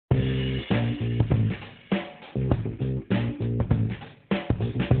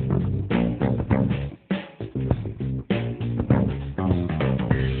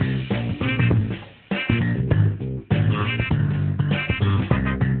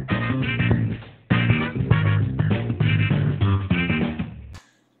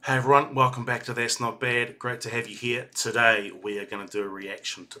Hey everyone, welcome back to That's Not Bad. Great to have you here. Today we are going to do a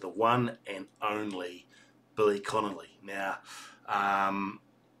reaction to the one and only Billy Connolly. Now, I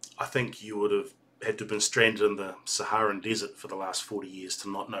think you would have had to have been stranded in the Saharan desert for the last 40 years to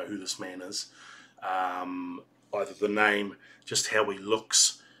not know who this man is. Either the name, just how he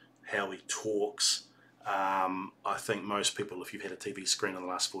looks, how he talks. I think most people, if you've had a TV screen in the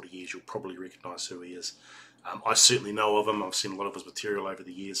last 40 years, you'll probably recognise who he is. I certainly know of him. I've seen a lot of his material over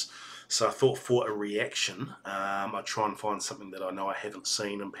the years. So I thought for a reaction, I'd try and find something that I know I haven't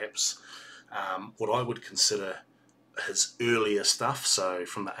seen, and perhaps what I would consider his earlier stuff, so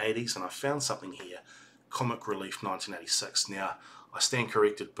from the 80s, and I found something here, Comic Relief 1986. Now, I stand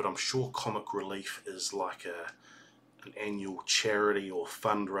corrected, but I'm sure Comic Relief is like an annual charity or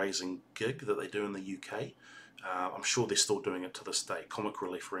fundraising gig that they do in the UK. I'm sure they're still doing it to this day. Comic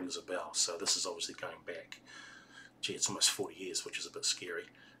Relief rings a bell, so this is obviously going back. Gee, it's almost 40 years, which is a bit scary.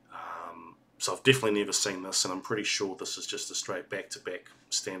 So I've definitely never seen this, and I'm pretty sure this is just a straight back-to-back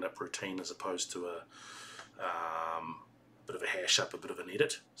stand-up routine as opposed to a bit of a hash-up, a bit of an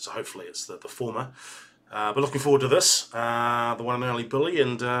edit. So hopefully it's the former. But looking forward to this, the one and only Billy,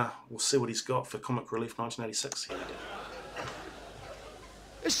 and we'll see what he's got for Comic Relief 1986. Here we go.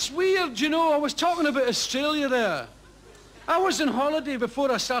 It's weird, you know, I was talking about Australia there. I was on holiday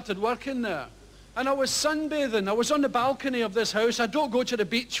before I started working there, and I was sunbathing. I was on the balcony of this house. I don't go to the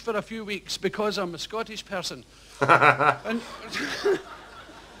beach for a few weeks because I'm a Scottish person. And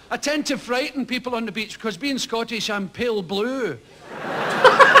I tend to frighten people on the beach because being Scottish, I'm pale blue.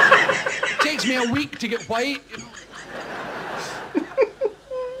 It takes me a week to get white, you know.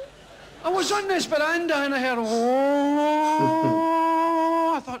 I was on this veranda and I heard, oh,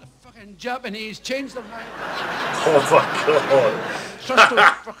 I thought the fucking Japanese changed their mind. Oh my God. Trust those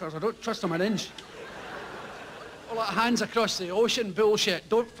fuckers, I don't trust them an inch. All that hands across the ocean bullshit,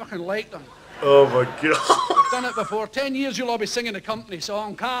 don't fucking like them. Oh my God. I've done it before. 10 years you'll all be singing the company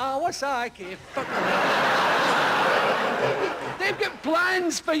song, Kawasaki, fuck They've got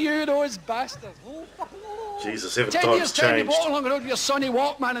plans for you, those bastards. Oh, Jesus, haven't 10 times years time you changed? walk along the road with your Sonny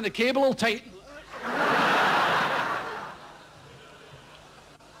Walkman and the cable will tighten.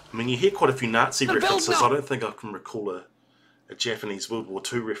 I mean, you hear quite a few Nazi They're references. building I up. don't think I can recall a Japanese World War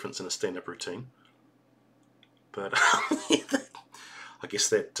II reference in a stand-up routine. But I guess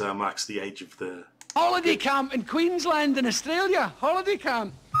that marks the age of the... Holiday camp in Queensland in Australia. Holiday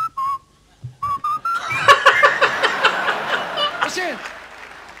camp. I said,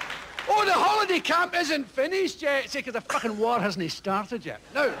 oh, the holiday camp isn't finished yet. It's because the fucking war hasn't started yet.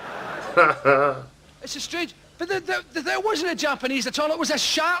 No. It's a strange... But there wasn't a Japanese at all. It was a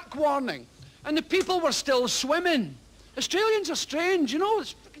shark warning. And the people were still swimming. Australians are strange, you know.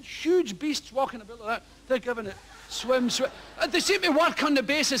 There's fucking huge beasts walking about like that. They're giving it swim. They seem to work on the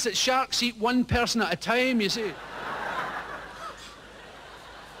basis that sharks eat one person at a time, you see.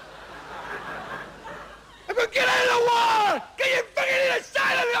 I go, get out of the water! Get your fucking in the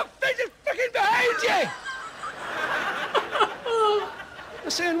side of your fish is fucking behind you! They're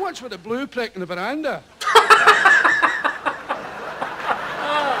saying, what's with the blue prick in the veranda?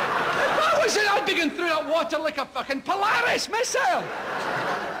 I'd be going through that water like a fucking Polaris missile.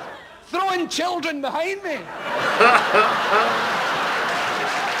 Throwing children behind me.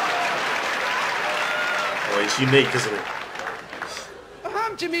 Oh, he's unique, isn't he? It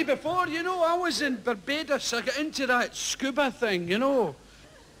happened to me before, you know. I was in Barbados. I got into that scuba thing, you know.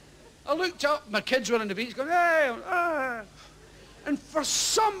 I looked up, my kids were on the beach going, hey, ah. And for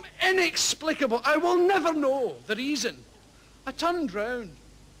some inexplicable, I will never know the reason, I turned round.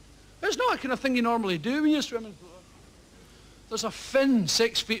 It's not the kind of thing you normally do when you're swimming. There's a fin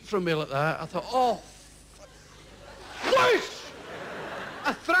 6 feet from me like that. I thought, oh, loose!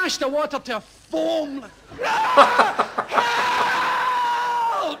 I thrashed the water to a foam. Like,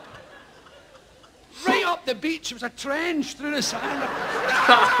 help! Right up the beach, it was a trench through the sand.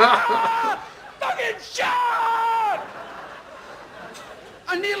 Fucking shark!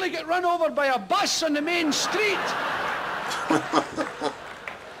 I nearly got run over by a bus on the main street.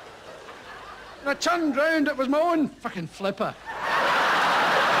 And I turned round, it was my own fucking flipper.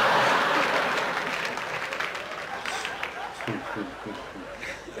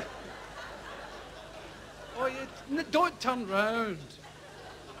 Oh, don't turn round.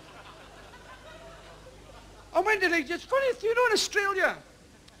 I went to the, it's funny, you know in Australia,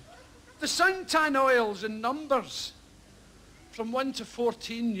 the suntan oils in numbers, from 1 to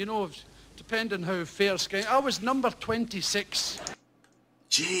 14, you know, depending how fair skin. I was number 26.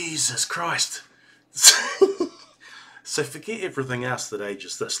 Jesus Christ. So forget everything else that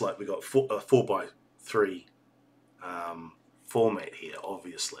ages this. Like we got 4x3 format here,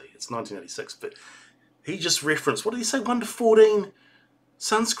 obviously. It's 1986, but he just referenced, what did he say, 1 to 14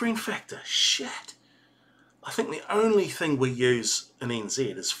 sunscreen factor? Shit. I think the only thing we use in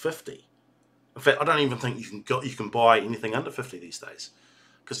NZ is 50. In fact, I don't even think you can buy anything under 50 these days.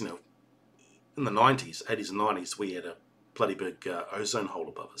 Because, you know, in the 90s, 80s and 90s, we had a bloody big ozone hole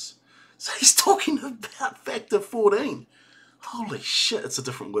above us. So he's talking about factor 14. Holy shit, it's a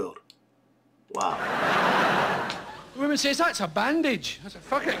different world. Wow. The woman says, that's a bandage. I said,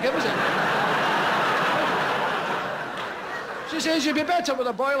 fuck it, give us it. She says, you'd be better with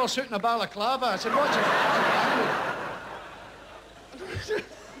a boiler suit and a balaclava. I said, what's a bandage?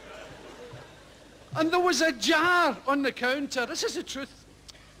 And there was a jar on the counter. This is the truth.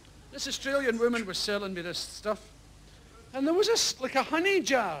 This Australian woman was selling me this stuff. And there was like a honey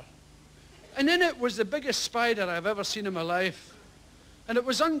jar. And in it was the biggest spider I've ever seen in my life. And it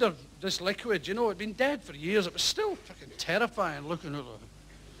was under this liquid, you know, it'd been dead for years. It was still fucking terrifying looking at it.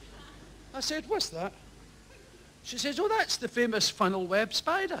 I said, what's that? She says, oh, that's the famous funnel web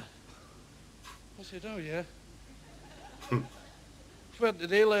spider. I said, oh, yeah. Where do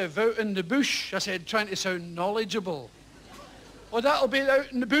they live? Out in the bush. I said, trying to sound knowledgeable. Oh, that'll be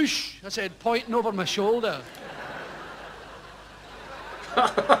out in the bush. I said, pointing over my shoulder.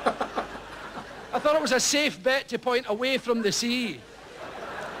 I thought it was a safe bet to point away from the sea.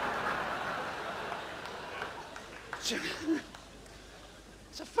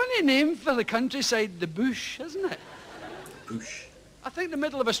 It's a funny name for the countryside, the bush, isn't it? Bush. I think the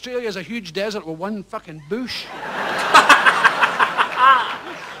middle of Australia is a huge desert with one fucking bush.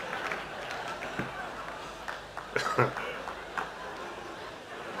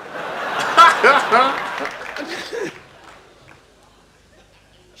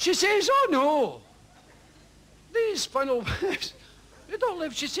 She says, oh no, these funnel webs, they don't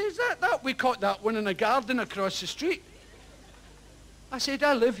live. She says, that we caught that one in a garden across the street. I said,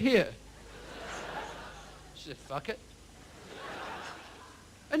 I live here. She said, fuck it.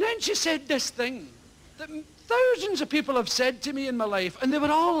 And then she said this thing that thousands of people have said to me in my life, and they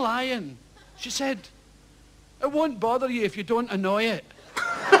were all lying. She said, it won't bother you if you don't annoy it.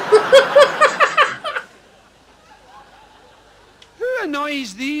 Who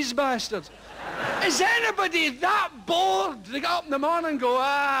annoys these bastards? Is anybody that bored? They get up in the morning and go,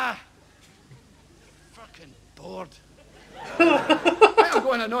 fucking bored. I'll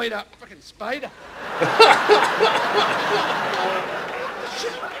go and annoy that fucking spider.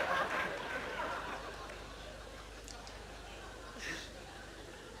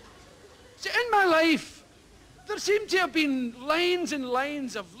 See, in my life, there seem to have been lines and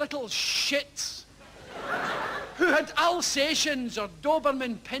lines of little shits who had Alsatians or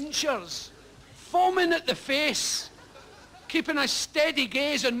Doberman pinchers, foaming at the face, keeping a steady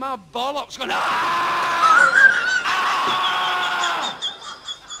gaze on my bollocks, going,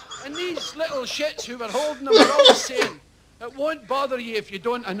 and these little shits who were holding them were always saying, it won't bother you if you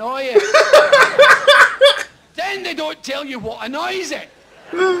don't annoy it. Then they don't tell you what annoys it.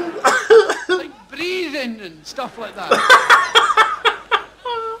 Like breathing and stuff like that.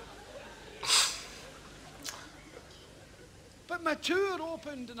 But my tour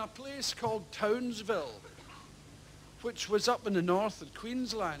opened in a place called Townsville, which was up in the north of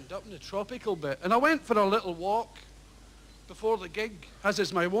Queensland, up in the tropical bit. And I went for a little walk before the gig, as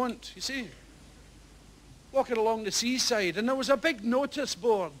is my wont, you see. Walking along the seaside, and there was a big notice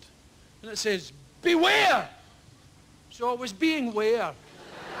board, and it says, beware! So I was being ware.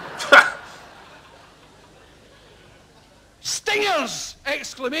 Stingers!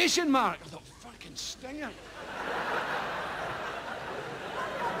 Exclamation mark. I thought, fucking stinger.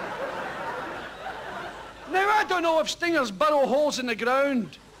 Now, I don't know if stingers burrow holes in the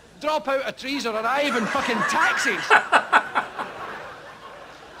ground, drop out of trees, or arrive in fucking taxis.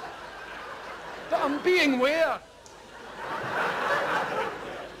 But I'm being ware.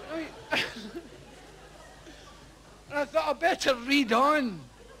 And I thought, I better read on.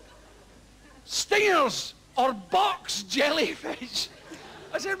 Stingers or box jellyfish.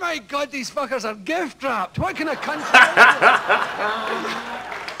 I said, my God, these fuckers are gift wrapped. What kind of country is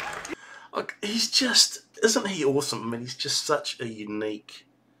it? Look, he's just, isn't he awesome? I mean, he's just such a unique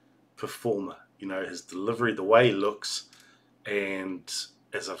performer. You know, his delivery, the way he looks, and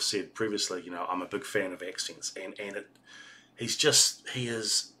as I've said previously, you know, I'm a big fan of accents, and he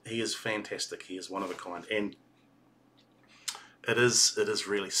is fantastic. He is one of a kind, and it is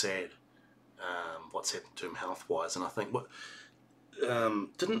really sad what's happened to him health-wise. And I think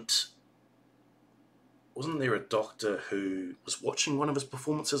wasn't there a doctor who was watching one of his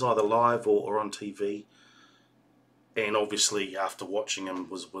performances, either live or on TV, and obviously after watching him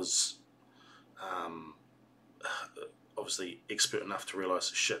was obviously expert enough to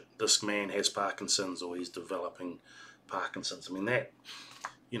realise, shit, this man has Parkinson's or he's developing Parkinson's. I mean, that,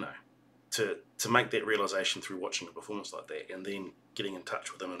 you know, to make that realisation through watching a performance like that and then getting in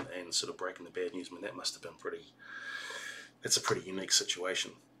touch with him and sort of breaking the bad news, I mean, that must have been it's a pretty unique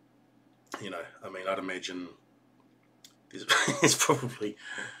situation. You know, I mean, I'd imagine there's probably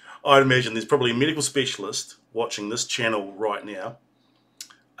a medical specialist watching this channel right now,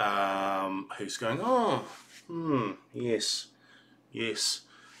 who's going, oh, yes,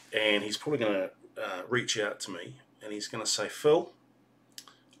 and he's probably going to reach out to me and he's going to say, Phil,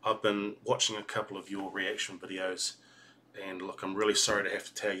 I've been watching a couple of your reaction videos, and look, I'm really sorry to have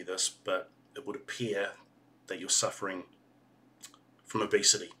to tell you this, but it would appear that you're suffering from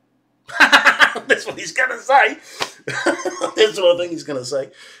obesity. That's what he's going to say. That's what I think he's going to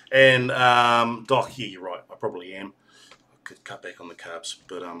say. And, Doc, yeah, you're right. I probably am. I could cut back on the carbs.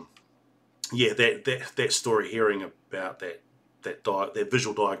 But, yeah, that story, hearing about that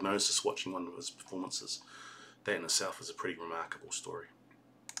visual diagnosis, watching one of his performances, that in itself is a pretty remarkable story.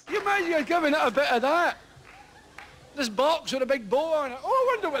 You imagine you're giving it a bit of that. This box with a big bow on it. Oh, I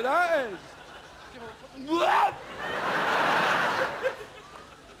wonder what that is.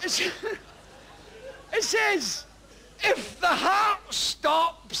 It says, if the heart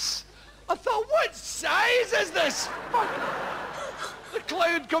stops. I thought, what size is this? The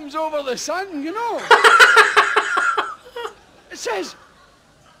cloud comes over the sun, you know. It says,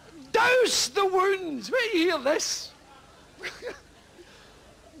 douse the wounds. Wait, you hear this?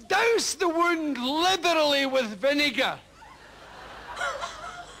 Douse the wound liberally with vinegar.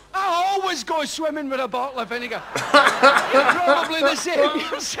 I always go swimming with a bottle of vinegar. You're probably the same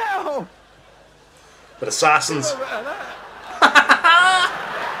yourself. But assassins.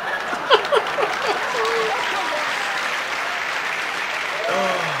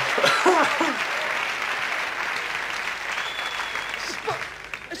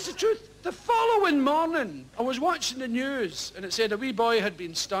 It's the truth. The following morning, I was watching the news, and it said a wee boy had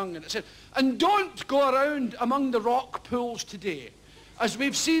been stung, and it said, and don't go around among the rock pools today, as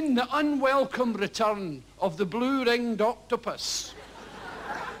we've seen the unwelcome return of the blue-ringed octopus.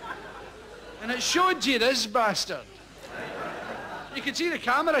 And it showed you this bastard. You could see the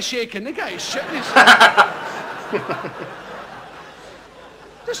camera shaking. The guy's shitting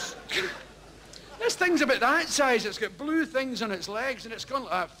his... This thing's about that size. It's got blue things on its legs, and it's gone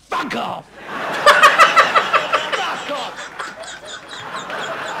like that. Fuck off! Fuck off!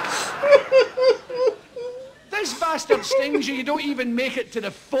 This bastard stings you. You don't even make it to the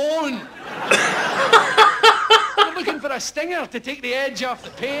phone. You're looking for a stinger to take the edge off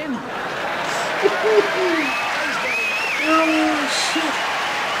the pain.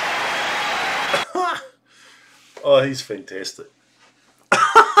 Oh, he's fantastic.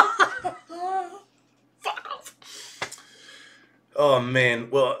 Oh man,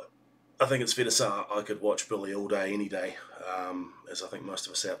 well, I think it's fair to say I could watch Billy all day, any day, as I think most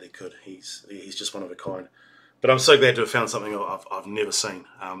of us out there could. He's just one of a kind. But I'm so glad to have found something I've never seen.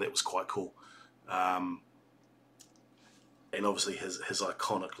 That was quite cool. And obviously his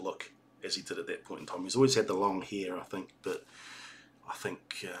iconic look as he did at that point in time. He's always had the long hair, I think, but I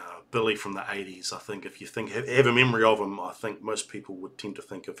think Billy from the 80s, I think if you have a memory of him, I think most people would tend to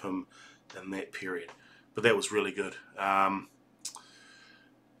think of him in that period. But that was really good.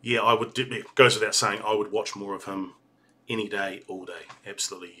 Yeah, I would. It goes without saying, I would watch more of him any day, all day.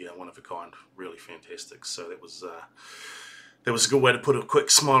 Absolutely, one of a kind. Really fantastic. So that was a good way to put a quick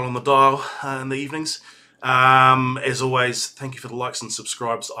smile on the dial in the evenings. As always, thank you for the likes and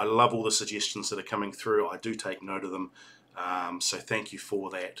subscribes. I love all the suggestions that are coming through. I do take note of them. So thank you for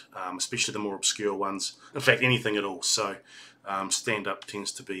that, especially the more obscure ones. In fact, anything at all. So stand-up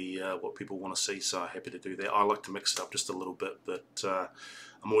tends to be what people want to see, so happy to do that. I like to mix it up just a little bit, but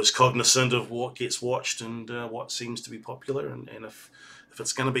I'm always cognizant of what gets watched and what seems to be popular, and if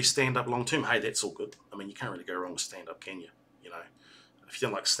it's going to be stand-up long-term, hey, that's all good. I mean, you can't really go wrong with stand-up, can you? You know, if you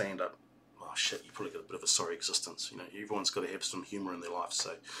don't like stand-up, oh shit, you probably got a bit of a sorry existence. You know, everyone's got to have some humour in their life.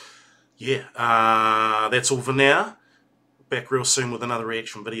 So yeah, that's all for now. Back real soon with another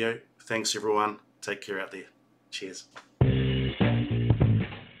reaction video. Thanks everyone. Take care out there. Cheers.